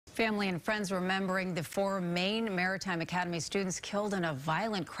Family and friends remembering the 4 Maine Maritime Academy students killed in a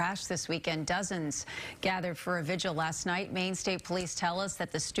violent crash this weekend. Dozens gathered for a vigil last night. Maine State Police tell us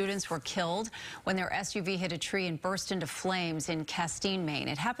that the students were killed when their SUV hit a tree and burst into flames in Castine, Maine.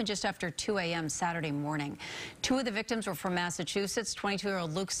 It happened just after 2 a.m. Saturday morning. 2 of the victims were from Massachusetts,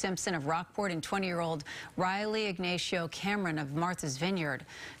 22-year-old Luke Simpson of Rockport and 20-year-old Riley Ignacio Cameron of Martha's Vineyard.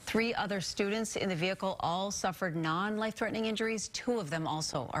 3 other students in the vehicle all suffered non-life-threatening injuries. 2 of them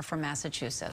also are from Massachusetts.